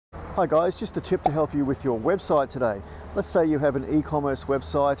Hi guys, just a tip to help you with your website today. Let's say you have an e-commerce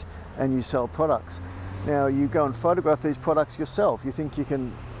website and you sell products. Now you go and photograph these products yourself. You think you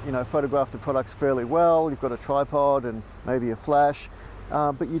can, photograph the products fairly well. You've got a tripod and maybe a flash,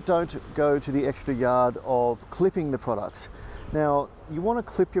 but you don't go to the extra yard of clipping the products. Now, you want to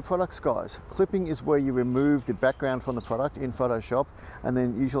clip your products, guys. Clipping is where you remove the background from the product in Photoshop, and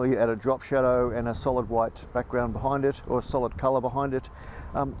then usually you add a drop shadow and a solid white background behind it, or solid color behind it.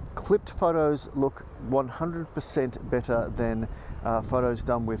 Clipped photos look 100% better than photos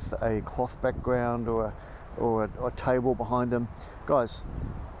done with a cloth background or a table behind them. Guys,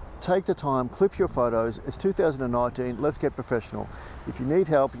 take the time, clip your photos. It's 2019, let's get professional. If you need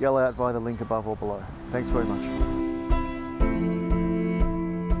help, yell out via the link above or below. Thanks very much.